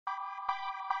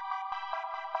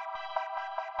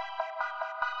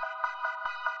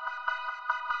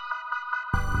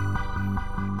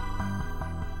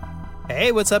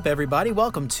Hey, what's up, everybody?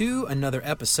 Welcome to another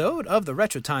episode of the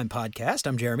Retro Time Podcast.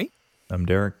 I'm Jeremy. I'm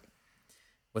Derek.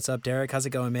 What's up, Derek? How's it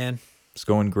going, man? It's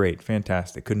going great.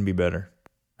 Fantastic. Couldn't be better.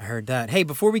 I heard that. Hey,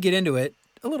 before we get into it,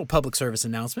 a little public service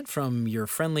announcement from your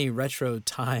friendly Retro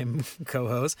Time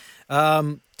co-host.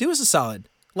 Do us a solid.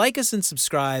 Like us and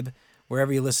subscribe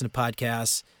wherever you listen to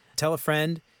podcasts. Tell a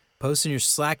friend. Post in your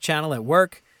Slack channel at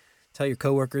work. Tell your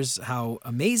coworkers how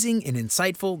amazing and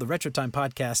insightful the Retro Time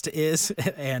Podcast is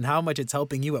and how much it's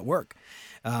helping you at work.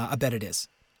 I bet it is.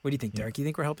 What do you think, Derek? You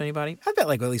think we're helping anybody? I bet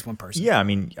like at least one person. Yeah, I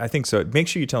mean, I think so. Make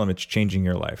sure you tell them it's changing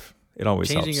your life. It always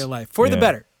helps. Changing your life. For the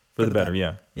better. For the better,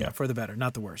 yeah. For the better,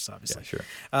 not the worse, obviously. Yeah,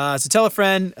 sure. So tell a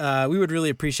friend. We would really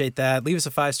appreciate that. Leave us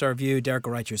a 5-star review. Derek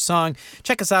will write you a song.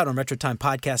 Check us out on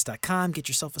RetroTimePodcast.com. Get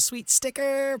yourself a sweet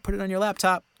sticker. Put it on your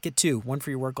laptop. Get two. One for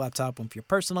your work laptop, one for your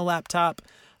personal laptop.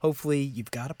 Hopefully,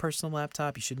 you've got a personal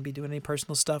laptop. You shouldn't be doing any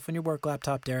personal stuff on your work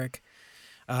laptop, Derek.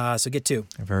 So get two.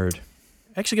 I've heard.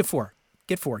 Actually, get four.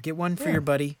 Get four. Get one for your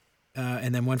buddy,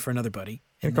 and then one for another buddy.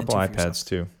 And a couple iPads,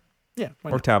 too. Yeah.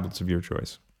 Or tablets of your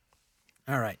choice.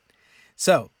 All right.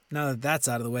 So now that that's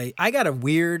out of the way, I got a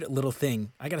weird little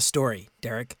thing. I got a story,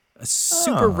 Derek. A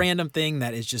super random thing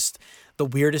that is just the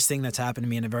weirdest thing that's happened to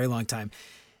me in a very long time.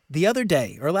 The other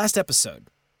day, or last episode,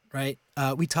 right,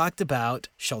 we talked about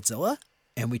Schultzilla.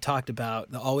 And we talked about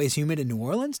the Always Humid in New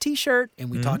Orleans t-shirt. And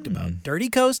we talked about Dirty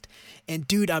Coast. And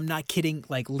dude, I'm not kidding.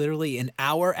 Like literally an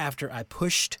hour after I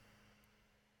pushed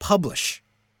publish,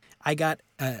 I got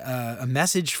a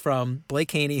message from Blake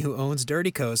Haney, who owns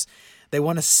Dirty Coast. They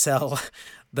want to sell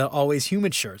the Always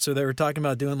Humid shirt. So they were talking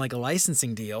about doing like a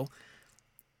licensing deal.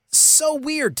 So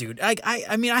weird, dude.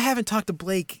 I mean, I haven't talked to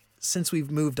Blake since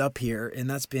we've moved up here. And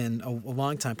that's been a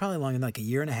long time, probably longer than like a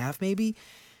year and a half, maybe.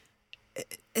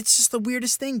 It's just the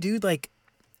weirdest thing, dude. Like,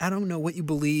 I don't know what you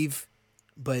believe,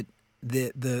 but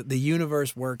the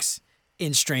universe works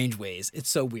in strange ways. It's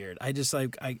so weird. I just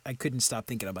like I couldn't stop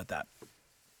thinking about that.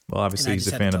 Well, obviously he's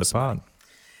a fan of the pod.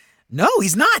 No,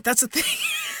 he's not. That's the thing.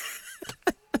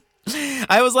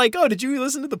 I was like, "Oh, did you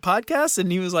listen to the podcast?"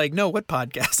 And he was like, "No, what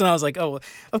podcast?" And I was like, "Oh,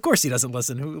 of course he doesn't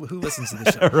listen. Who listens to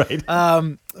the show?" Right.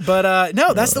 But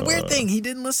no, that's the weird thing. He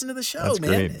didn't listen to the show, that's man.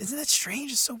 Great. Isn't that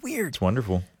strange? It's so weird. It's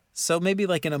wonderful. So maybe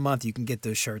like in a month you can get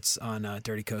those shirts on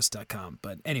dirtycoast.com.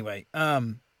 But anyway,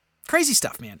 crazy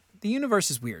stuff, man. The universe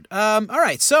is weird. All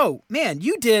right. So, man,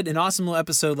 you did an awesome little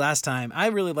episode last time. I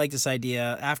really like this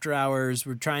idea. After hours,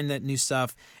 we're trying that new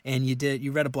stuff. And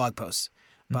you read a blog post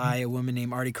by a woman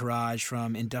named Artie Courage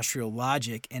from Industrial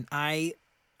Logic. And I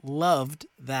loved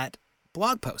that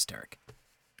blog post, Eric.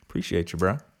 Appreciate you,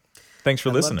 bro. Thanks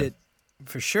for listening. Loved it,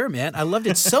 for sure, man. I loved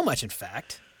it so much, in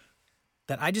fact,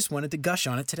 that I just wanted to gush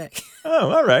on it today.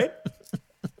 Oh, all right.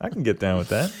 I can get down with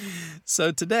that.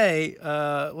 So today,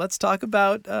 let's just talk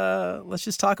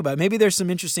about it. Maybe there's some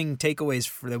interesting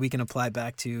takeaways that we can apply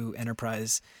back to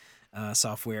enterprise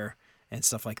software and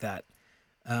stuff like that.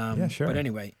 Yeah, sure. But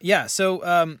anyway, yeah.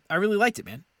 So I really liked it,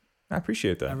 man. I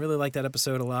appreciate that. I really liked that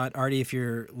episode a lot. Artie, if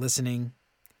you're listening,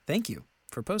 thank you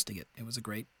for posting it. It was a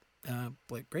great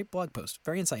blog post.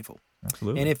 Very insightful.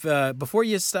 Absolutely. And if before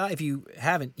you stop, if you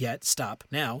haven't yet, stop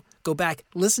now. Go back,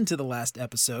 listen to the last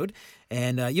episode,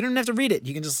 and you don't have to read it.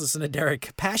 You can just listen to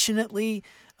Derek passionately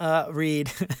read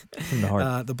from the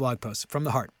heart. The blog post from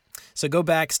the heart. So go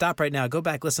back, stop right now, go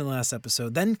back, listen to the last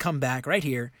episode, then come back right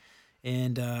here,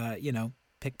 and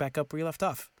pick back up where you left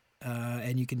off,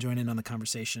 and you can join in on the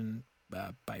conversation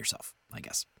by yourself, I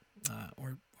guess,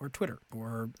 or Twitter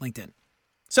or LinkedIn.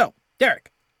 So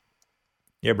Derek.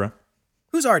 Yeah, bro.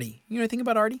 Who's Artie? You know anything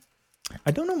about Artie?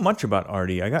 I don't know much about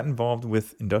Artie. I got involved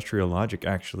with Industrial Logic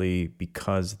actually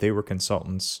because they were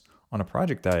consultants on a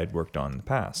project that I had worked on in the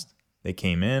past. They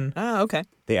came in. Ah, okay.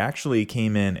 They actually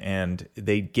came in and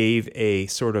they gave a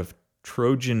sort of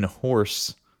Trojan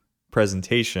horse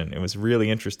presentation. It was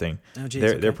really interesting. Oh,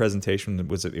 geez, their presentation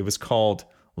was called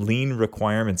Lean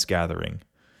Requirements Gathering,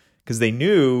 because they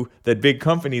knew that big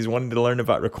companies wanted to learn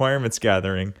about requirements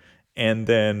gathering. And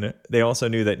then they also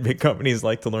knew that big companies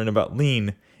like to learn about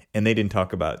lean, and they didn't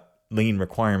talk about lean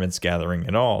requirements gathering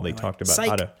at all. They talked about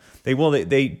how to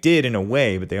they did in a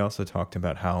way, but they also talked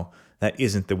about how that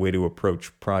isn't the way to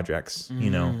approach projects,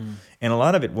 And a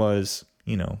lot of it was,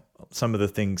 some of the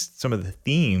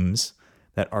themes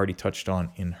that Artie touched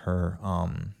on in her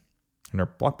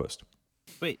blog post.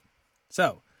 Wait.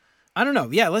 So, I don't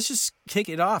know. Yeah, let's just kick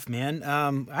it off, man.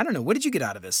 I don't know. What did you get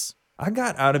out of this? I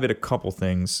got out of it a couple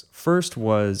things. First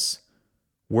was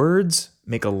words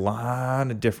make a lot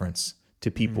of difference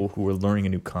to people who are learning a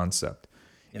new concept.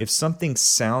 Yep. If something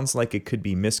sounds like it could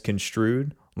be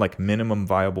misconstrued, like minimum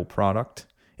viable product,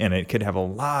 and it could have a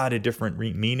lot of different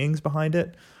meanings behind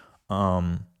it,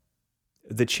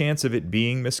 the chance of it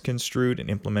being misconstrued and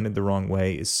implemented the wrong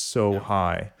way is so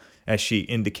high, as she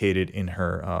indicated in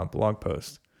her blog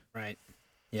post. Right.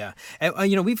 Yeah.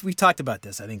 And, we've talked about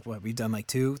this. I think we've done like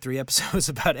 2-3 episodes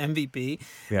about MVP.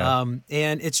 Yeah.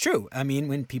 And it's true. I mean,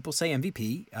 when people say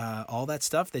MVP, all that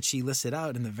stuff that she listed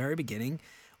out in the very beginning,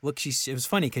 look, it was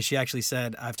funny because she actually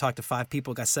said, I've talked to 5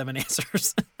 people, got 7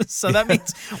 answers. So that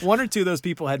means 1 or 2 of those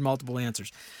people had multiple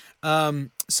answers. The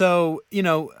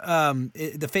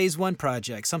phase 1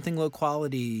 project, something low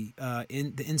quality,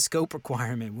 in scope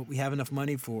requirement, what we have enough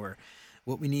money for,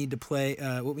 what we need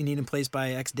what we need in place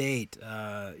by X date.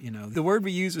 The word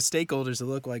we use with stakeholders to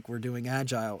look like we're doing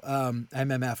agile,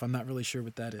 MMF. I'm not really sure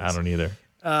what that is. I don't either.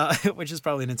 Which is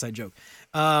probably an inside joke.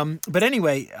 But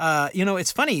anyway,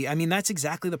 it's funny. I mean, that's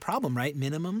exactly the problem, right?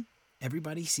 Minimum.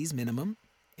 Everybody sees minimum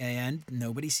and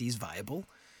nobody sees viable.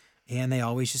 And they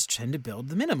always just tend to build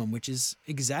the minimum, which is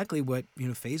exactly what,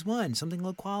 phase 1, something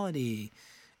low quality,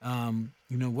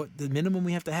 what the minimum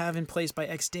we have to have in place by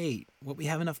X date, what we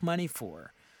have enough money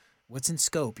for, what's in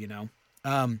scope,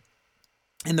 And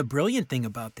the brilliant thing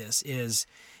about this is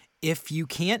if you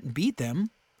can't beat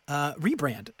them,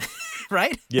 rebrand,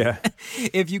 right? Yeah.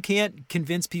 If you can't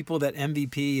convince people that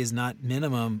MVP is not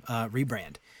minimum,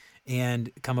 rebrand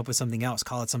and come up with something else,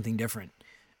 call it something different.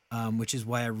 Which is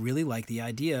why I really like the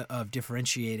idea of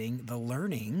differentiating the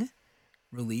learning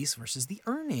release versus the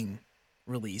earning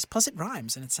release. Plus it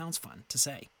rhymes and it sounds fun to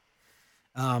say.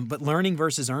 But learning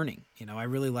versus earning, I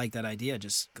really like that idea.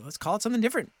 Just let's call it something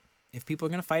different. If people are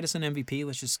going to fight us on MVP,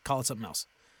 let's just call it something else.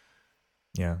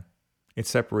 Yeah. It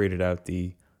separated out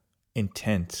the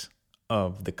intent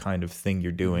of the kind of thing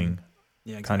you're doing,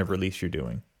 exactly. Kind of release you're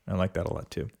doing. I like that a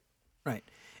lot too. Right.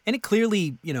 And it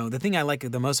clearly, the thing I like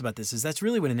the most about this is that's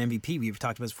really what an MVP we've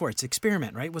talked about before. It's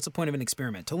experiment, right? What's the point of an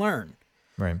experiment? To learn,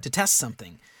 right? To test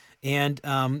something. And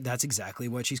that's exactly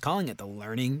what she's calling it, the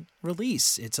learning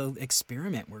release. It's an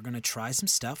experiment. We're going to try some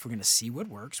stuff. We're going to see what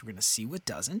works. We're going to see what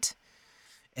doesn't.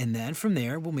 And then from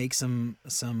there, we'll make some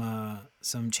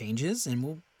changes and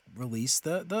we'll release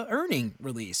the earning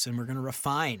release. And we're going to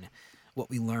refine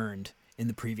what we learned in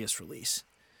the previous release.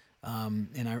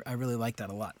 And I really like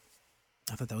that a lot.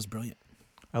 I thought that was brilliant.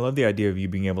 I love the idea of you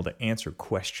being able to answer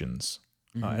questions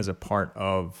as a part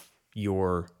of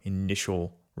your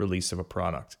initial release of a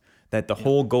product. That the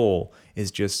whole goal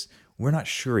is just, we're not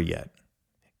sure yet.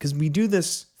 Because we do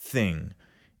this thing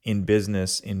in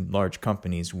business, in large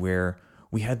companies, where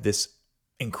we had this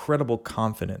incredible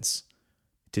confidence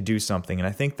to do something. And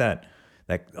I think that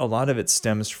a lot of it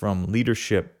stems from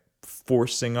leadership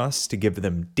forcing us to give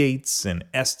them dates and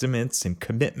estimates and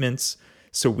commitments.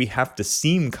 So we have to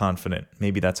seem confident.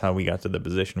 Maybe that's how we got to the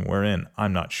position we're in.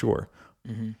 I'm not sure.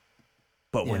 Mm-hmm.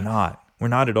 But we're not. We're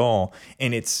not at all.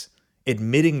 And it's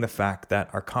admitting the fact that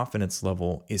our confidence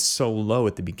level is so low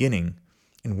at the beginning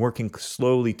and working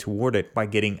slowly toward it by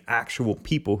getting actual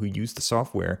people who use the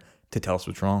software to tell us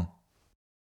what's wrong.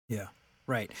 Yeah,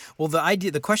 right. Well,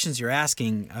 the questions you're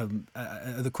asking,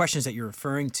 the questions that you're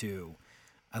referring to,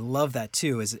 I love that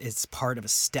too, is it's part of a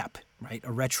step, right?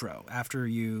 A retro. After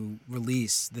you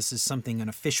release, this is an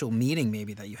official meeting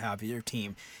maybe that you have with your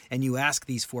team, and you ask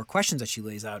these 4 questions that she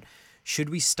lays out. Should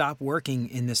we stop working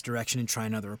in this direction and try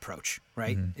another approach,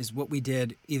 right? Mm-hmm. Is what we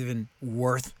did even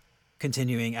worth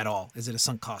continuing at all? Is it a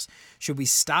sunk cost? Should we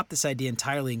stop this idea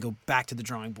entirely and go back to the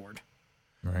drawing board?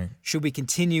 Right. Should we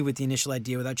continue with the initial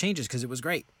idea without changes because it was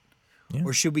great? Yeah.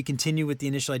 Or should we continue with the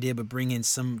initial idea but bring in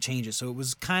some changes? So it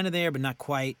was kind of there but not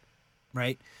quite,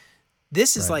 right?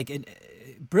 This is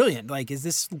brilliant.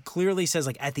 This clearly says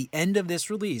at the end of this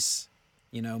release,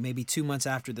 maybe 2 months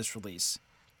after this release,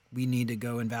 we need to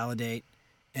go and validate,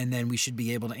 and then we should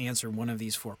be able to answer one of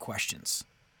these 4 questions,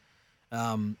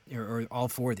 or all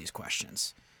 4 of these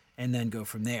questions, and then go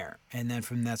from there. And then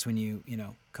that's when you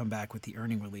come back with the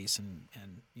earning release and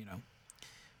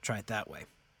try it that way.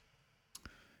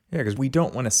 Yeah, because we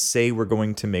don't want to say we're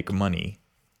going to make money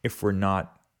if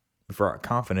our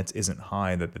confidence isn't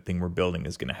high that the thing we're building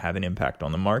is going to have an impact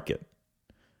on the market.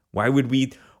 Why would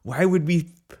we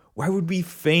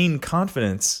feign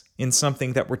confidence in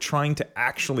something that we're trying to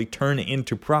actually turn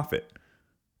into profit?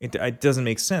 It doesn't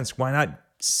make sense. Why not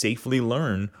safely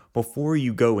learn before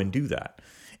you go and do that?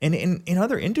 And in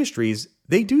other industries,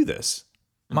 they do this.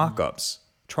 Mock-ups,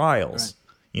 trials,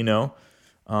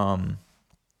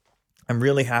 I'm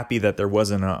really happy that there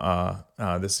wasn't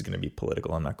this is going to be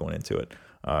political. I'm not going into it.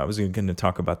 I was going to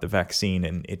talk about the vaccine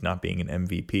and it not being an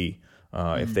MVP.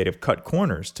 If they'd have cut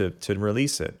corners to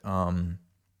release it.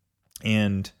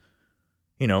 And,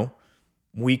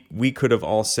 we could have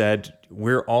all said,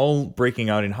 we're all breaking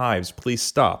out in hives. Please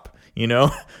stop,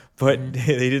 But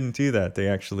they didn't do that. They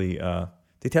actually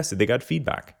they tested. They got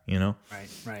feedback.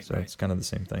 Right. So it's kind of the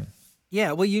same thing.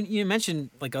 Yeah. Well, you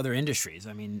mentioned like other industries.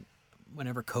 I mean,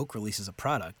 whenever Coke releases a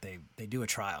product, they do a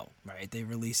trial, right? They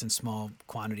release in small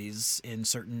quantities in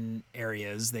certain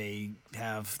areas. They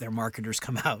have their marketers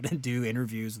come out and do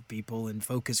interviews with people and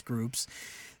focus groups,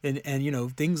 and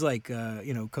things like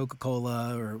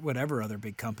Coca-Cola or whatever other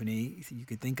big company you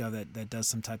could think of that does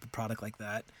some type of product like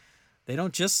that. They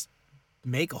don't just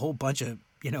make a whole bunch of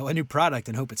a new product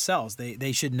and hope it sells.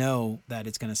 They should know that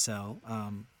it's going to sell.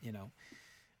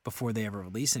 Before they ever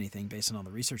release anything based on all the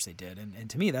research they did. And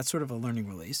to me, that's sort of a learning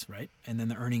release, right? And then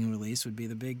the earning release would be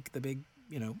the big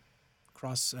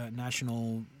cross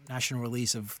national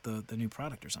release of the new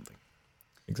product or something.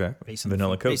 Exactly. Based on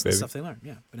Vanilla Coke, based on the stuff they learned.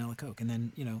 Yeah, Vanilla Coke. And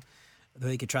then,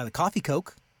 they could try the Coffee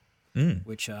Coke,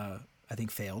 which I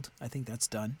think failed. I think that's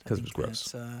done. Because it was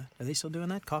gross. Are they still doing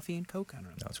that? Coffee and Coke? I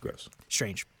don't know. No, it's gross.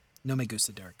 Strange. No me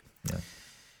gusta, Derek. Yeah.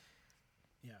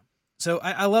 So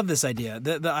I love this idea,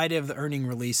 the idea of the earning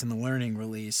release and the learning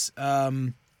release.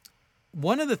 One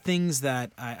of the things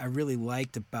that I really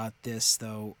liked about this,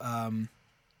 though,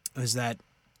 is that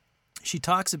she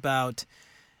talks about,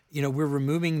 we're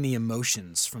removing the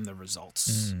emotions from the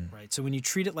results, right? So when you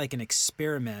treat it like an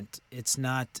experiment, it's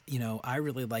not, I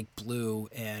really like blue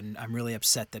and I'm really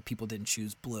upset that people didn't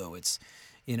choose blue. It's,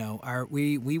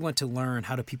 we want to learn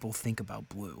how do people think about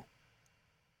blue.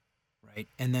 Right.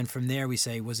 And then from there we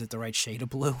say, was it the right shade of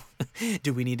blue?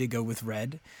 Do we need to go with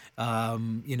red?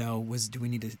 Do we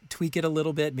need to tweak it a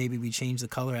little bit? Maybe we change the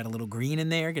color, add a little green in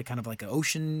there, get kind of like an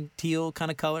ocean teal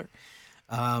kind of color.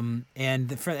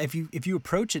 If you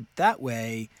approach it that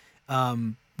way, our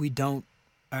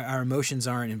emotions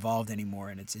aren't involved anymore,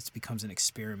 and it becomes an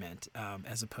experiment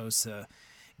as opposed to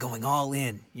going all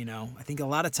in. I think a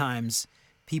lot of times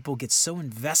people get so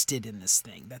invested in this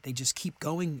thing that they just keep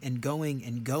going and going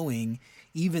and going,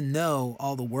 even though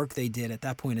all the work they did at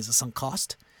that point is a sunk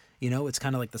cost. It's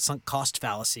kind of like the sunk cost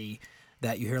fallacy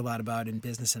that you hear a lot about in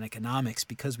business and economics.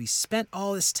 Because we spent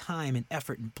all this time and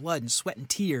effort and blood and sweat and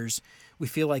tears, we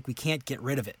feel like we can't get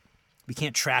rid of it. We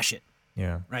can't trash it.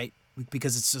 Yeah. Right?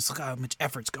 Because it's just how much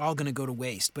effort. It's all going to go to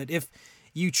waste. But if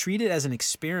you treat it as an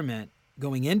experiment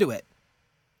going into it,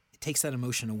 it takes that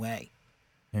emotion away.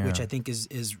 Yeah. Which I think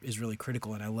is really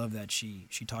critical, and I love that she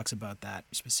talks about that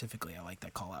specifically. I like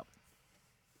that call out.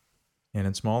 And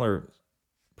in smaller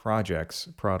products,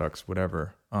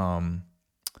 whatever,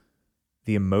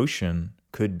 the emotion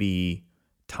could be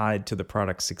tied to the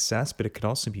product's success, but it could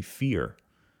also be fear.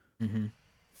 Mm-hmm.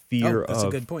 That's a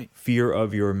good point. Fear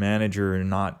of your manager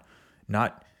not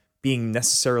being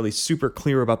necessarily super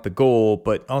clear about the goal,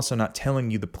 but also not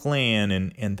telling you the plan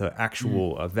and the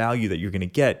actual value that you're going to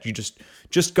get. You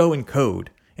just go and code.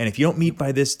 And if you don't meet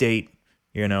by this date,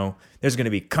 there's going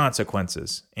to be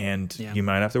consequences, and you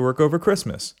might have to work over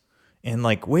Christmas. And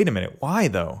wait a minute, why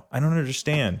though? I don't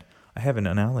understand. I have an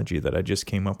analogy that I just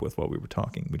came up with while we were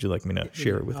talking. Would you like me to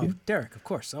share it with you? Derek, of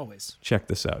course, always. Check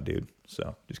this out, dude.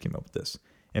 So just came up with this.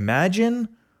 Imagine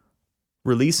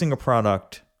releasing a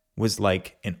product was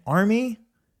like an army,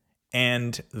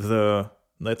 and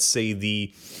let's say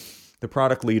the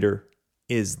product leader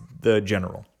is the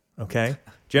general. Okay,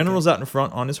 general's out in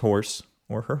front on his horse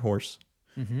or her horse,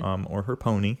 or her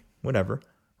pony, whatever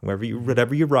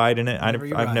you ride in it.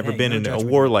 I've never been in a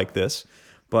war like this,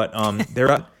 but they're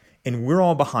out, and we're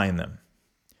all behind them.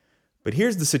 But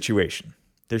here's the situation: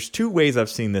 there's two ways I've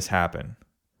seen this happen.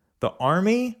 The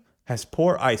army has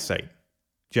poor eyesight,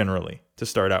 generally, to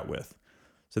start out with.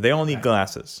 So they all need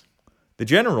glasses. The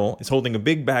general is holding a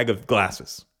big bag of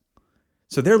glasses.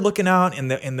 So they're looking out in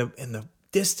the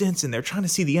distance, and they're trying to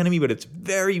see the enemy, but it's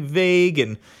very vague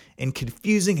and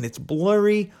confusing, and it's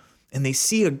blurry. And they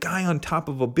see a guy on top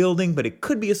of a building, but it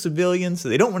could be a civilian, so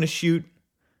they don't want to shoot.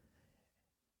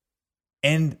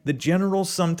 And the general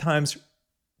sometimes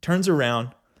turns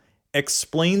around,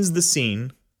 explains the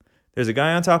scene. There's a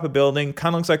guy on top of a building,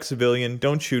 kind of looks like a civilian.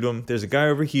 Don't shoot him. There's a guy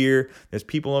over here. There's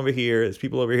people over here. There's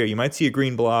people over here. You might see a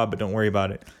green blob, but don't worry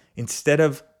about it. Instead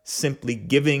of simply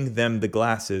giving them the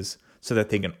glasses so that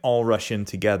they can all rush in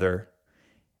together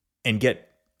and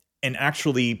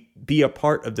actually be a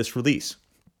part of this release.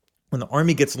 When the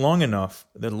army gets large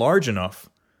enough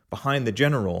behind the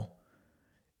general,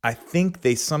 I think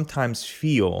they sometimes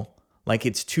feel like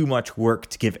it's too much work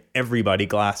to give everybody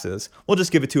glasses. We'll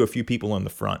just give it to a few people in the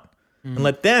front. And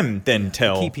let them then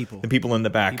tell the people in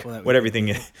the back what everything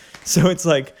is. So it's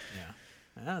like,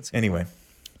 anyway,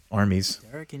 armies,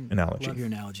 Derek, analogy. Love your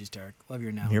analogies, Derek. Love your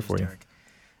analogies, I'm here for Derek.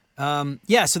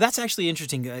 So that's actually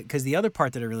interesting because the other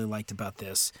part that I really liked about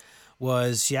this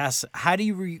was she asked, how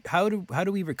do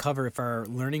we recover if our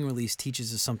learning release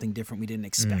teaches us something different we didn't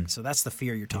expect? So that's the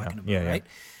fear you're talking about, yeah.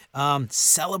 right?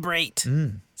 Celebrate.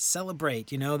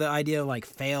 Celebrate. You know, the idea of like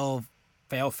fail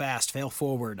fast, fail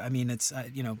forward. I mean, it's,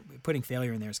 putting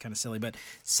failure in there is kind of silly, but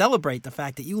celebrate the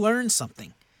fact that you learned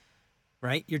something,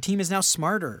 right? Your team is now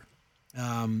smarter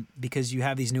because you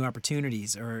have these new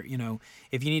opportunities. Or,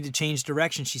 if you need to change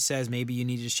direction, she says, maybe you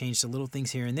need to just change the little things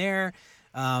here and there.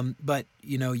 But,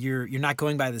 you're not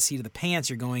going by the seat of the pants.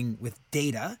 You're going with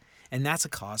data, and that's a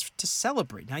cause to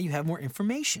celebrate. Now you have more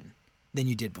information than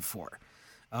you did before.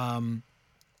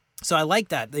 So I like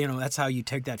that, that's how you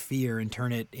take that fear and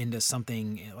turn it into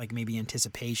something like maybe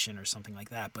anticipation or something like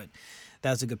that. But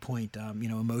that's a good point.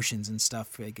 Emotions and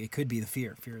stuff, it could be the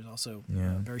fear. Fear is also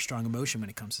a very strong emotion when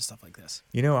it comes to stuff like this.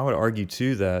 I would argue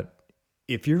too that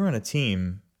if you're on a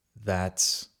team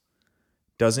that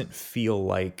doesn't feel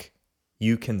like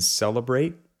you can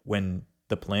celebrate when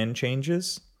the plan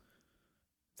changes,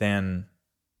 then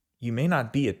you may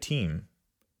not be a team.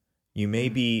 You may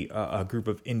be a group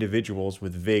of individuals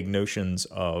with vague notions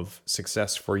of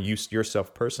success for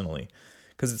yourself personally,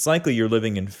 because it's likely you're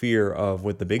living in fear of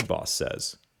what the big boss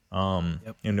says,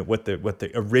 and what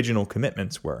the original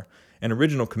commitments were. And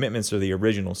original commitments are the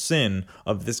original sin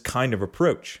of this kind of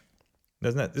approach.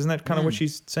 Isn't that kind of what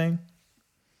she's saying?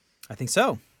 I think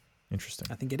so. Interesting.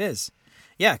 I think it is.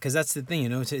 Yeah, because that's the thing.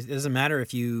 It doesn't matter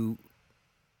if you're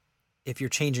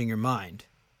changing your mind.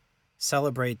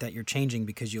 Celebrate that you're changing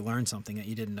because you learned something that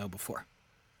you didn't know before.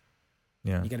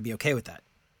 Yeah. You got to be okay with that.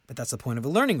 But that's the point of a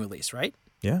learning release, right?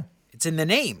 Yeah. It's in the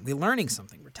name. We're learning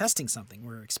something. We're testing something.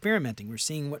 We're experimenting. We're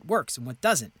seeing what works and what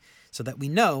doesn't, so that we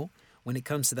know when it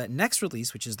comes to that next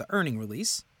release, which is the earning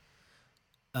release,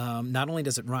 not only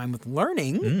does it rhyme with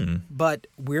learning, but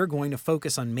we're going to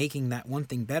focus on making that one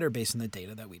thing better based on the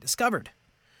data that we discovered.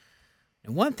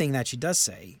 And one thing that she does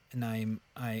say, and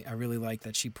I really like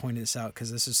that she pointed this out,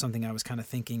 because this is something I was kind of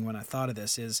thinking when I thought of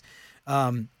this, is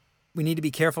we need to be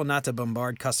careful not to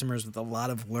bombard customers with a lot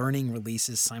of learning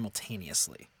releases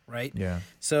simultaneously, right? Yeah.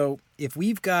 So if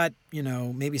we've got,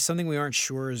 maybe something we aren't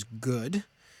sure is good,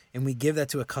 and we give that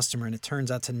to a customer and it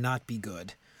turns out to not be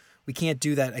good, we can't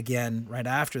do that again right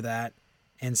after that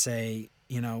and say,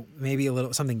 maybe a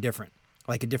little something different,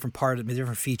 like a different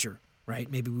feature. Right?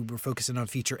 Maybe we were focusing on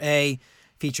feature A,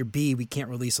 feature B. We can't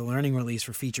release a learning release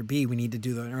for feature B. We need to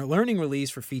do the learning release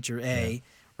for feature A,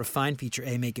 refine feature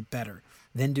A, make it better.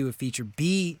 Then do a feature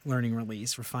B learning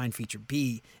release, refine feature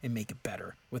B, and make it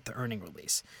better with the earning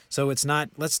release. So it's not,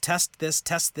 let's test this,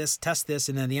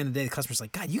 and then at the end of the day, the customer's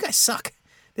like, God, you guys suck.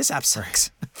 This app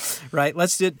sucks, right?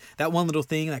 Let's do that one little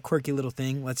thing, that quirky little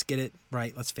thing. Let's get it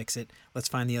right. Let's fix it. Let's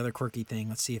find the other quirky thing.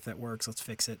 Let's see if that works. Let's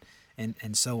fix it, and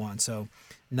so on. So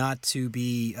not to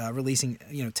be releasing,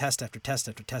 test after test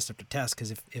after test after test, because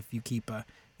if you keep,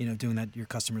 doing that, your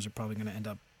customers are probably going to end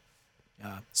up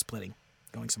splitting,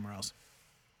 going somewhere else.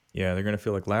 Yeah, they're going to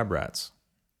feel like lab rats.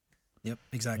 Yep,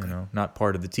 exactly. Not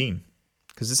part of the team.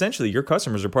 Because essentially your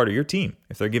customers are part of your team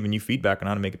if they're giving you feedback on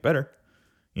how to make it better,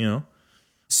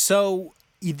 So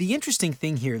the interesting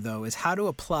thing here, though, is how to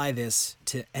apply this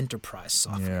to enterprise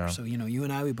software. Yeah. So, you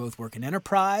and I, we both work in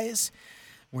enterprise.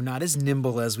 We're not as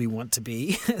nimble as we want to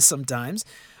be sometimes.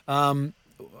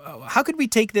 How could we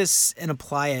take this and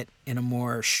apply it in a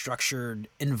more structured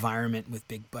environment with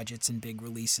big budgets and big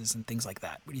releases and things like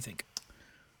that? What do you think?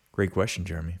 Great question,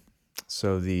 Jeremy.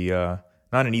 So the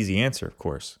not an easy answer, of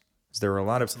course, because there are a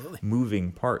lot of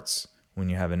moving parts when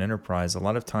you have an enterprise. A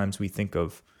lot of times we think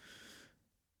of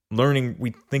learning,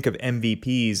 we think of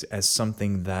MVPs as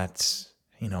something that,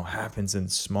 happens in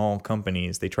small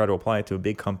companies. They try to apply it to a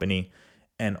big company,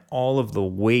 and all of the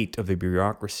weight of the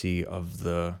bureaucracy, of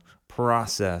the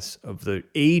process, of the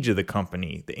age of the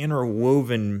company, the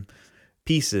interwoven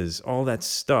pieces, all that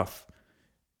stuff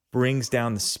brings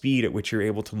down the speed at which you're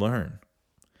able to learn.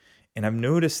 And I've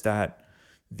noticed that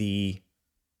the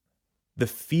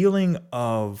feeling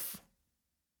of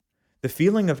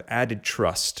added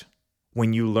trust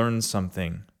when you learn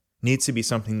something needs to be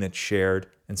something that's shared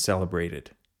and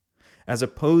celebrated, as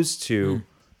opposed to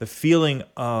the feeling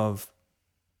of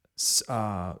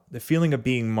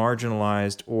being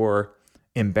marginalized or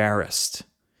embarrassed.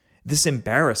 This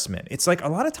embarrassment, it's like a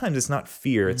lot of times it's not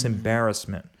fear, it's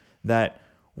embarrassment that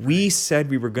we said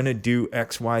we were going to do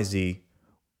X, Y, Z.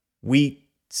 We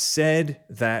said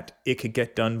that it could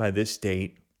get done by this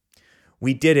date.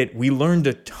 We did it. We learned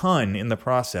a ton in the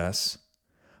process.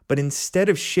 But instead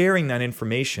of sharing that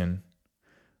information,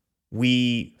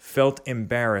 we felt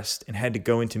embarrassed and had to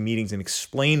go into meetings and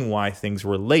explain why things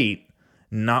were late,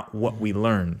 not what we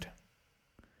learned.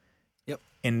 Yep.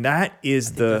 And that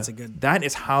is that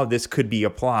is how this could be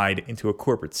applied into a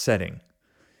corporate setting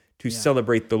to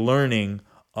celebrate the learning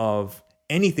of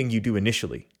anything you do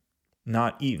initially,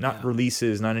 not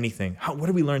releases, not anything. What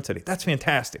did we learn today? That's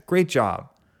fantastic. Great job.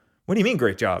 What do you mean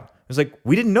great job? It was like,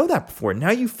 we didn't know that before.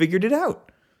 Now you figured it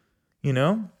out,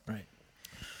 Right.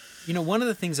 One of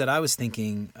the things that I was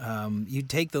thinking, you'd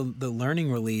take the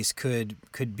learning release could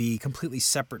be completely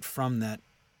separate from that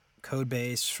code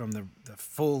base, from the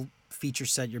full feature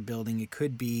set you're building. It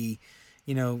could be,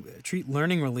 treat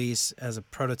learning release as a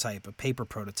prototype, a paper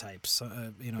prototype,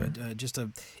 so, just a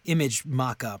image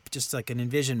mock-up, just like an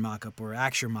InVision mock-up or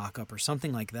Axure mock-up or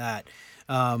something like that,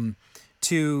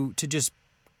 to just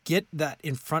get that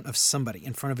in front of somebody,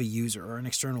 in front of a user or an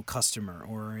external customer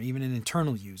or even an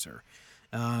internal user.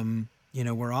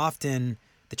 We're often,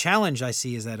 the challenge I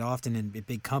see is that often in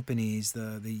big companies,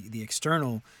 the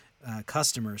external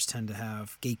customers tend to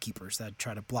have gatekeepers that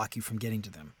try to block you from getting to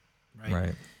them, right?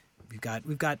 Right.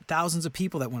 We've got thousands of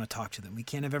people that want to talk to them. We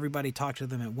can't have everybody talk to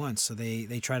them at once, so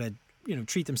they try to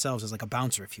treat themselves as like a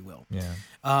bouncer, if you will. Yeah.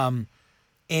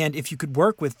 And if you could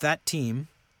work with that team,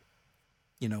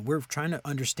 we're trying to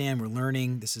understand. We're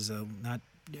learning. This is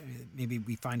maybe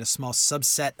we find a small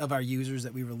subset of our users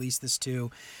that we release this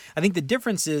to. I think the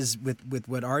difference is with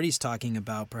what Artie's talking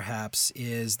about, perhaps,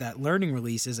 is that learning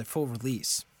release is a full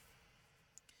release.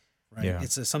 Right. Yeah.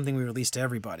 It's something we release to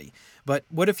everybody. But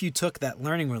what if you took that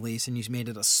learning release and you made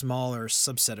it a smaller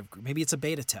subset of group? Maybe it's a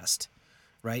beta test,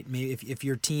 right? Maybe if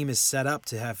your team is set up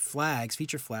to have flags,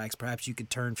 feature flags, perhaps you could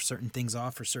turn certain things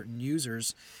off for certain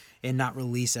users and not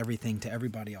release everything to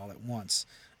everybody all at once.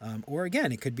 Or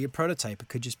again, it could be a prototype. It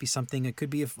could just be something. It could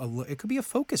be it could be a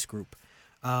focus group.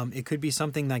 It could be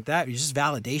something like that. It's just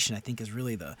validation, I think, is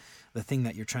really the thing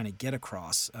that you're trying to get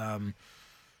across.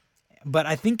 But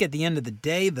I think at the end of the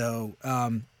day, though,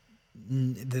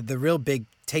 the real big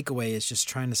takeaway is just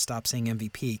trying to stop saying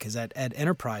MVP, because at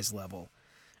enterprise level,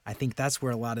 I think that's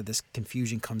where a lot of this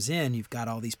confusion comes in. You've got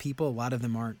all these people. A lot of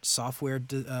them aren't software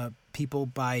people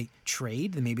by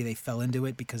trade. Maybe they fell into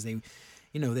it because they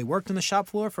worked on the shop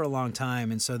floor for a long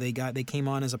time, and so they came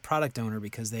on as a product owner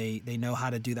because they know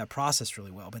how to do that process really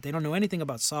well, but they don't know anything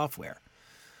about software.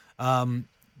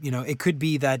 It could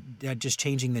be that just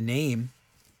changing the name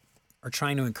or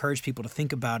trying to encourage people to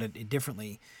think about it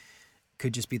differently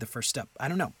could just be the first step. I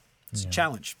don't know. It's a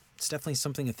challenge. It's definitely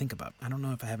something to think about. I don't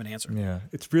know if I have an answer. Yeah,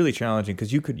 it's really challenging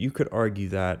because you could argue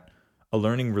that a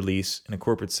learning release in a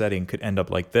corporate setting could end up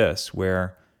like this,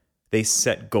 where they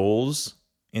set goals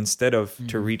instead of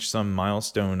to reach some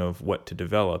milestone of what to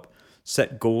develop,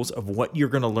 set goals of what you're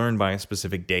going to learn by a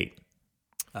specific date.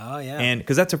 Oh, yeah. And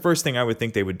because that's the first thing I would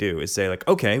think they would do is say like,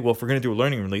 okay, well, if we're going to do a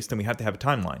learning release, then we have to have a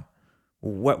timeline.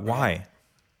 Why?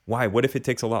 What if it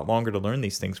takes a lot longer to learn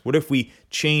these things? What if we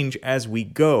change as we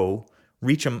go,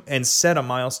 reach them, and set a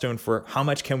milestone for how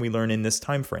much can we learn in this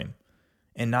time frame,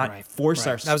 and not force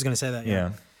ourselves? I was going to say that.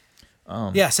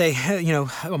 Yeah. Say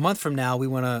a month from now we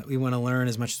want to learn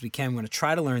as much as we can. We want to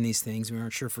try to learn these things. We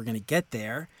aren't sure if we're going to get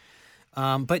there.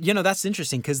 But that's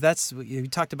interesting because we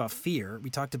talked about fear.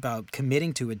 We talked about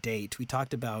committing to a date. We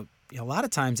talked about a lot of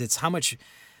times it's how much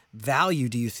value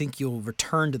do you think you'll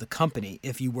return to the company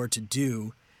if you were to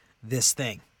do this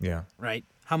thing? Yeah. Right?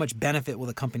 How much benefit will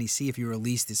the company see if you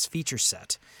release this feature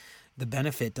set? The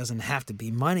benefit doesn't have to be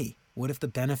money. What if the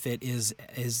benefit is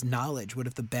knowledge? What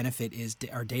if the benefit is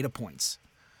our data points?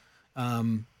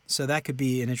 So that could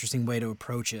be an interesting way to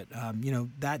approach it.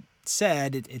 That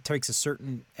said, it takes a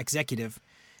certain executive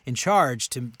in charge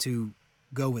to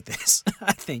go with this,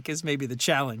 I think, is maybe the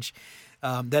challenge.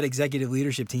 That executive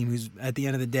leadership team who's at the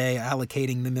end of the day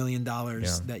allocating the $1 million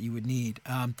that you would need.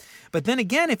 But then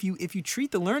again, if you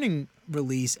treat the learning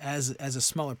release as a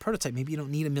smaller prototype, maybe you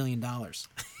don't need $1 million.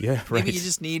 Yeah, right. Maybe you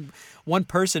just need one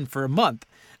person for a month.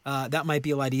 That might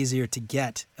be a lot easier to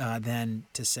get than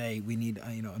to say we need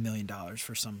 $1 million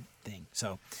for something.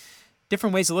 So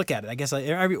different ways to look at it. I guess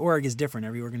every org is different.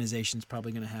 Every organization is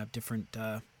probably going to have different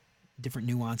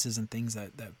nuances and things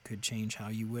that could change how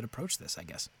you would approach this, I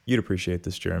guess. You'd appreciate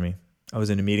this, Jeremy. I was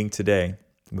in a meeting today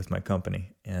with my company,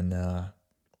 and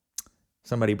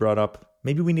somebody brought up,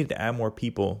 maybe we need to add more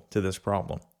people to this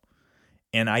problem.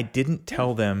 And I didn't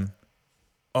tell them,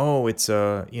 oh, it's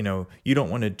you don't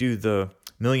want to do the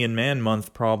Million Man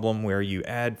Month problem where you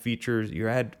add features, you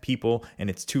add people, and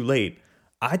it's too late.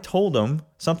 I told them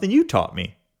something you taught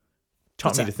me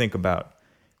to think about.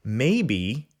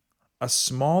 Maybe a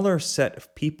smaller set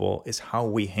of people is how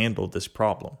we handle this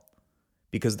problem.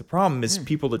 Because the problem is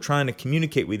people are trying to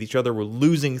communicate with each other. We're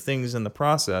losing things in the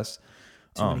process.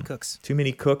 Too many cooks. Too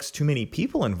many cooks, too many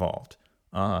people involved.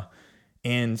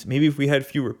 And maybe if we had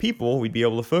fewer people, we'd be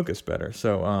able to focus better.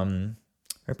 So I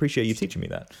appreciate you teaching me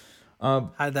that.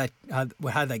 How'd that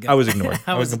go? I was ignored.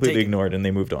 I was it completely taken? ignored, and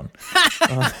they moved on.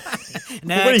 What do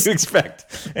Next. you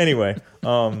expect? Anyway,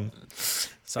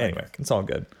 Sorry. anyway, it's all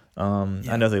good.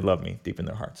 I know they love me deep in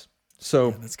their hearts. So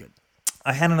Yeah, that's good.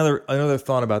 I had another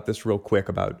thought about this real quick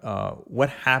about what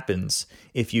happens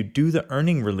if you do the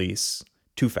earning release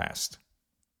too fast.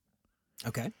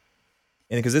 Okay.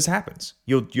 And because this happens,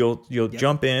 you'll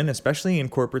jump in, especially in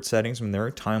corporate settings when there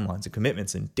are timelines and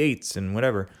commitments and dates and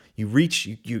whatever. You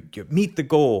meet the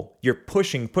goal. You're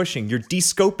pushing. You're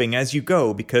de-scoping as you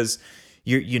go because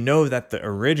you know that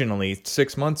originally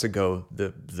 6 months ago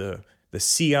the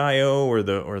CIO or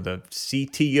the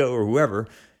CTO or whoever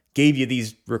gave you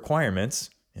these requirements,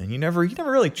 and you never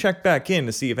really checked back in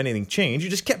to see if anything changed. You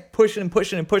just kept pushing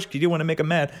because you didn't want to make them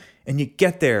mad, and you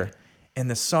get there, and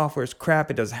the software's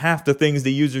crap. It does half the things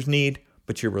the users need,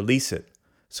 but you release it.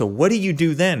 So what do you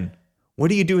do then? What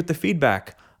do you do with the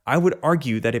feedback? I would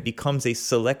argue that it becomes a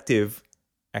selective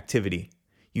activity.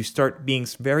 You start being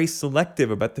very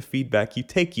selective about the feedback you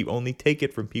take. You only take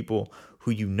it from people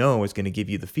who you know is going to give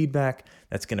you the feedback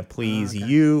that's going to please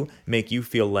you, make you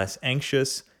feel less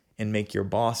anxious, and make your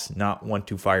boss not want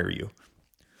to fire you.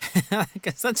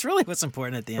 Because that's really what's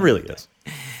important at the end. It really is.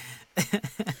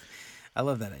 I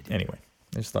love that idea. Anyway,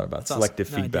 I just thought about That's selective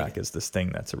awesome. No, I dig feedback it. as this thing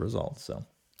that's a result. So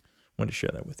wanted to share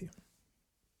that with you.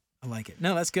 I like it.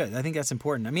 No, that's good. I think that's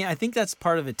important. I mean, I think that's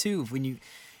part of it too.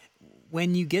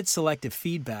 When you get selective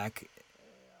feedback,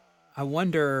 I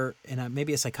wonder, and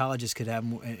maybe a psychologist could have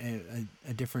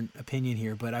a different opinion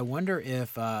here, but I wonder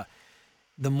if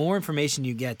the more information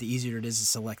you get, the easier it is to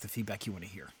select the feedback you want to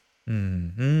hear.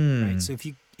 Mm-hmm. Right. So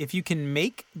if you can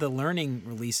make the learning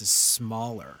releases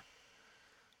smaller,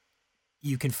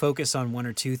 you can focus on one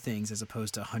or two things as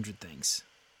opposed to 100 things.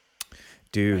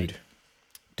 Dude.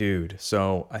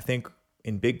 So I think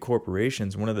in big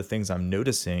corporations, one of the things I'm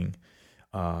noticing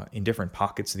in different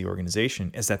pockets of the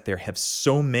organization is that there have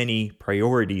so many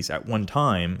priorities at one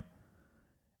time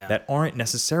that aren't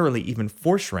necessarily even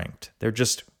force ranked. They're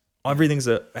just everything's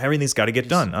got to get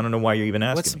done. I don't know why you're even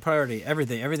asking. What's the priority?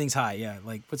 Everything's high. Yeah,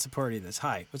 like what's the priority that's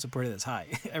high? What's the priority that's high?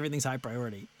 Everything's high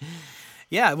priority.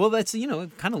 Yeah, well, that's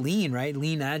kind of lean, right?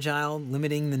 Lean, agile,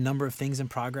 limiting the number of things in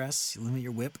progress. You limit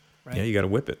your whip, right? Yeah, you got to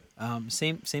whip it.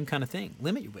 Same kind of thing.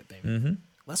 Limit your whip, baby. Mm-hmm.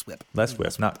 Less whip. Less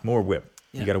whip, not more whip.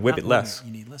 Yeah, you got to whip not it more less. whip.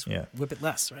 You need less whip. Yeah. Whip it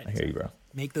less, right? I hear you, bro.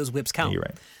 Make those whips count. Yeah, you're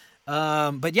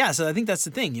right. But yeah, so I think that's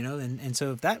the thing, and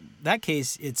so if that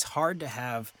case, it's hard to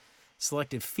have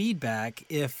selective feedback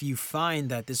if you find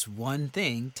that this one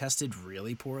thing tested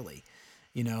really poorly.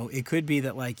 It could be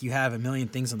that like you have a million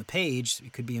things on the page.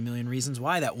 It could be a million reasons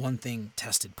why that one thing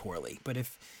tested poorly. But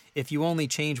if you only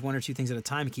change one or two things at a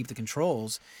time and keep the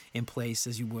controls in place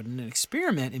as you would in an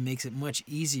experiment, it makes it much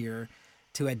easier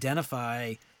to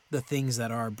identify the things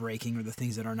that are breaking or the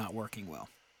things that are not working well.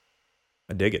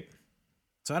 I dig it.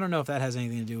 So I don't know if that has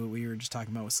anything to do with what we were just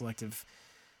talking about with selective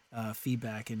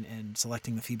feedback and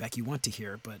selecting the feedback you want to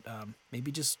hear, but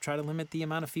maybe just try to limit the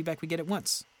amount of feedback we get at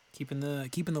once, keeping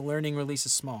the learning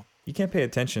releases small. You can't pay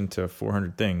attention to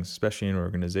 400 things, especially in an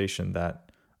organization that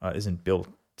isn't built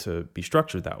to be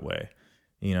structured that way.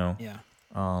 Yeah.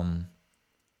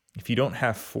 If you don't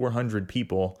have 400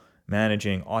 people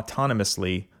managing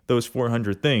autonomously those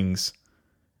 400 things,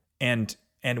 and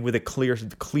with a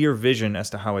clear vision as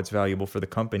to how it's valuable for the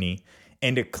company,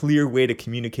 and a clear way to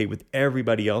communicate with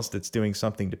everybody else that's doing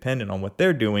something dependent on what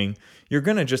they're doing, you're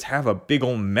gonna just have a big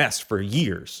old mess for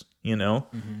years.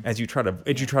 As you try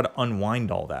to unwind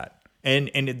all that. And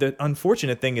the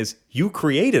unfortunate thing is you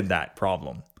created that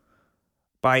problem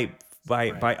by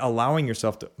allowing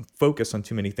yourself to focus on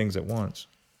too many things at once.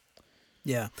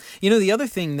 Yeah. The other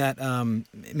thing that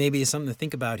maybe is something to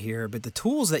think about here, but the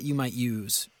tools that you might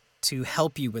use to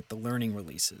help you with the learning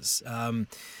releases.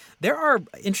 There are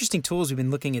interesting tools. We've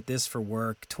been looking at this for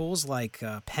work. Tools like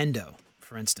Pendo,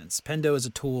 for instance. Pendo is a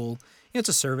tool. It's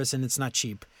a service and it's not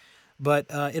cheap. But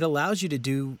it allows you to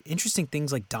do interesting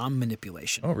things like DOM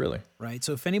manipulation. Oh, really? Right.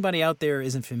 So if anybody out there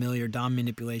isn't familiar, DOM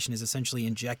manipulation is essentially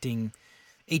injecting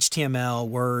HTML,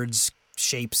 words,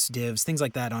 shapes, divs, things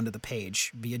like that onto the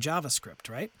page via JavaScript,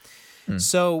 right?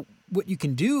 So what you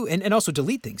can do, and also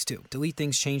delete things too. Delete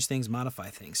things, change things, modify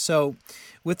things. So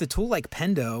with a tool like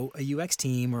Pendo, a UX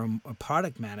team or a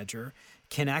product manager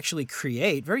can actually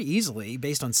create very easily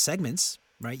based on segments,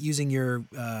 right? Using your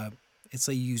let's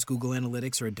say you use Google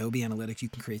Analytics or Adobe Analytics, you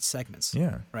can create segments.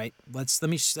 Yeah. Right.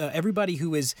 Everybody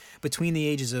who is between the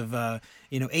ages of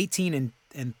 18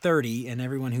 and 30, and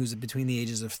everyone who's between the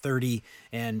ages of 30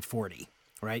 and 40.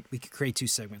 right? We could create 2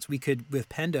 segments. We could, with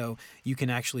Pendo, you can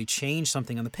actually change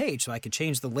something on the page. So I could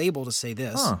change the label to say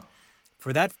this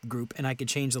for that group, and I could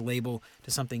change the label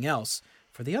to something else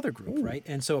for the other group, right?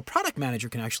 And so a product manager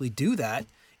can actually do that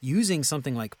using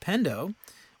something like Pendo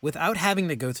without having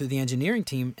to go through the engineering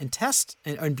team and test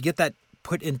and get that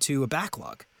put into a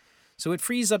backlog. So it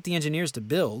frees up the engineers to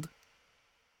build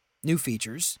new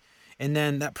features. And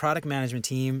then that product management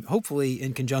team, hopefully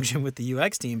in conjunction with the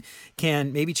UX team,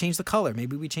 can maybe change the color.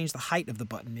 Maybe we change the height of the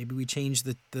button. Maybe we change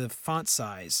the font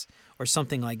size or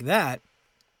something like that.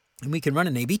 And we can run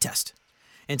an A/B test.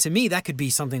 And to me, that could be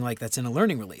something like that's in a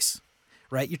learning release,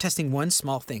 right? You're testing one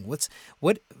small thing. What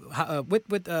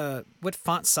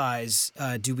font size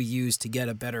do we use to get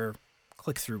a better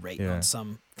click-through rate on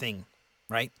something,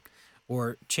 right?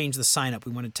 Or change the sign-up.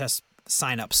 We want to test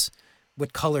sign-ups.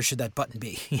 What color should that button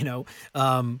be?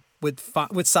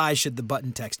 What size should the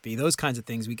button text be? Those kinds of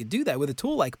things. We could do that with a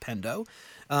tool like Pendo.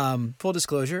 Full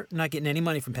disclosure, not getting any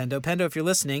money from Pendo. Pendo, if you're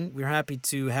listening, we're happy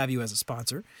to have you as a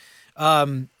sponsor.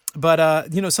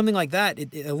 But something like that,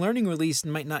 a learning release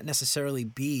might not necessarily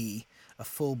be a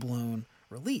full-blown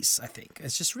release, I think.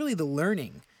 It's just really the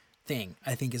learning thing,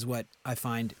 I think, is what I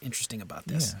find interesting about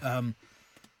this. Yeah.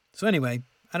 So anyway,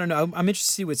 I don't know. I'm interested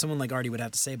to see what someone like Artie would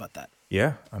have to say about that.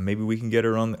 Yeah, maybe we can get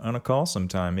her on a call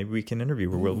sometime. Maybe we can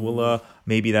interview her. We'll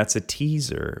maybe that's a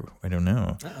teaser. I don't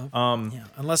know. Yeah,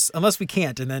 unless we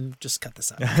can't, and then just cut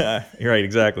this out. You're right,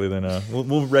 exactly. Then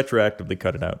we'll retroactively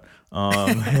cut it out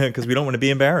because we don't want to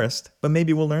be embarrassed. But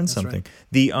maybe we'll learn something.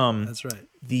 Right. That's right.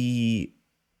 The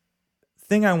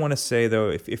thing I want to say though,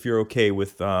 if you're okay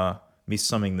with me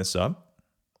summing this up,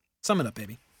 sum it up,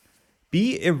 baby.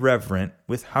 Be irreverent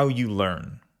with how you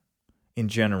learn. In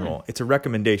general, it's a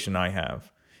recommendation I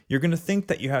have. You're going to think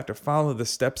that you have to follow the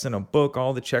steps in a book,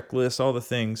 all the checklists, all the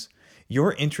things.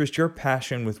 Your interest, your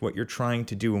passion with what you're trying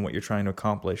to do and what you're trying to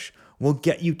accomplish will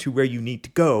get you to where you need to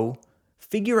go.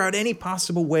 Figure out any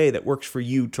possible way that works for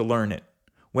you to learn it.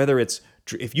 Whether it's,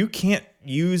 if you can't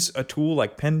use a tool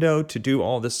like Pendo to do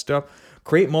all this stuff,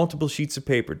 create multiple sheets of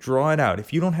paper, draw it out.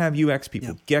 If you don't have UX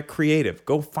people, get creative.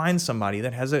 Go find somebody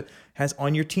that has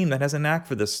on your team that has a knack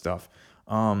for this stuff.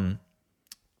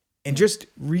 And just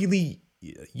really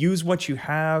use what you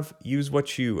have, use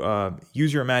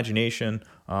your imagination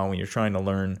when you're trying to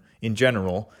learn in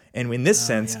general. And in this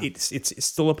sense, it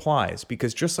still applies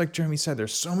because just like Jeremy said,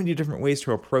 there's so many different ways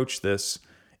to approach this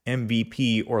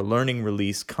MVP or learning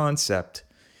release concept.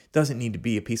 It doesn't need to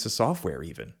be a piece of software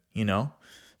even,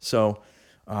 So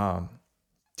I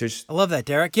love that,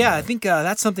 Derek. Yeah, I think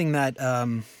that's something that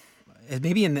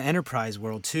maybe in the enterprise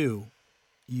world too,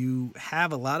 you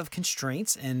have a lot of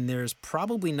constraints, and there's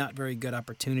probably not very good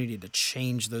opportunity to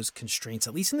change those constraints,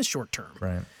 at least in the short term.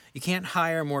 Right. You can't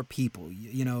hire more people.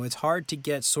 It's hard to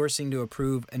get sourcing to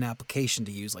approve an application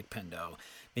to use like Pendo.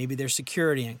 Maybe there's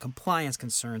security and compliance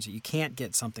concerns that you can't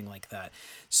get something like that.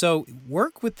 So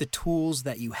work with the tools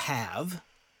that you have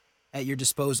at your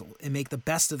disposal and make the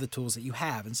best of the tools that you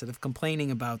have instead of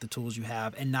complaining about the tools you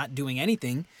have and not doing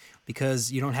anything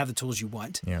because you don't have the tools you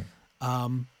want. Yeah.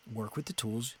 Work with the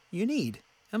tools you need.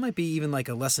 That might be even like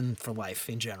a lesson for life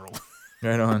in general.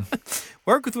 Right on.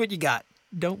 Work with what you got.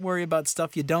 Don't worry about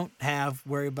stuff you don't have.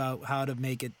 Worry about how to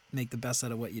make the best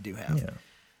out of what you do have. Yeah.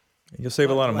 You'll save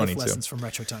a lot of money too. Lessons from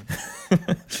Retro Time.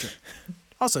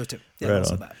 Also too. Yeah, right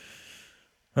also on. that.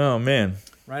 Oh man.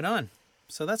 Right on.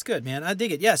 So that's good, man. I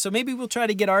dig it. Yeah. So maybe we'll try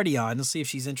to get Artie on. We'll see if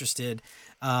she's interested.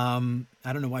 I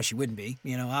don't know why she wouldn't be.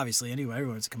 Obviously, anyway,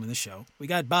 everyone's coming to the show. We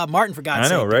got Bob Martin for God's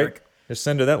sake. I know, right? Derek. Just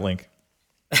send her that link.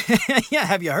 Yeah.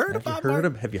 Have you heard of Bob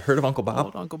Martin? Have you heard of Uncle Bob?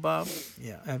 Old Uncle Bob.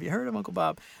 Yeah. Have you heard of Uncle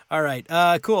Bob? All right.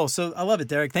 Cool. So I love it,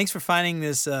 Derek. Thanks for finding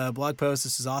this blog post.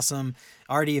 This is awesome.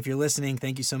 Artie, if you're listening,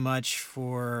 thank you so much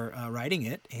for writing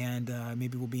it. And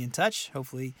maybe we'll be in touch.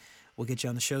 Hopefully we'll get you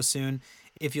on the show soon.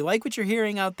 If you like what you're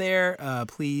hearing out there,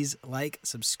 please like,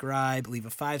 subscribe, leave a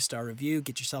 5-star review,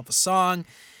 get yourself a song.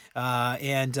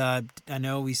 And I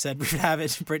know we said we would have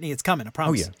it. Brittany, it's coming. I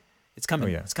promise. Oh, yeah. It's coming.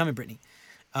 Oh, yeah. It's coming, Brittany.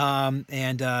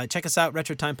 And check us out,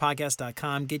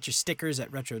 retrotimepodcast.com. Get your stickers at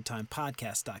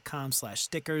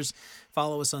retrotimepodcast.com/stickers.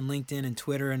 Follow us on LinkedIn and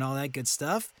Twitter and all that good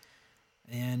stuff.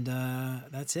 And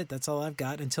that's it. That's all I've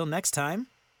got. Until next time,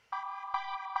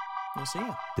 we'll see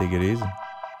you. Take it easy.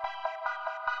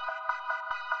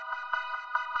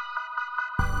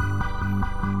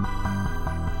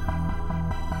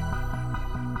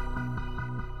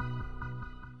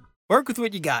 Work with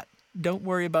what you got. Don't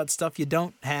worry about stuff you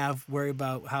don't have. Worry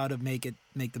about how to make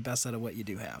the best out of what you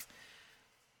do have.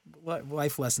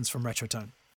 Life lessons from Retro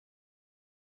Time.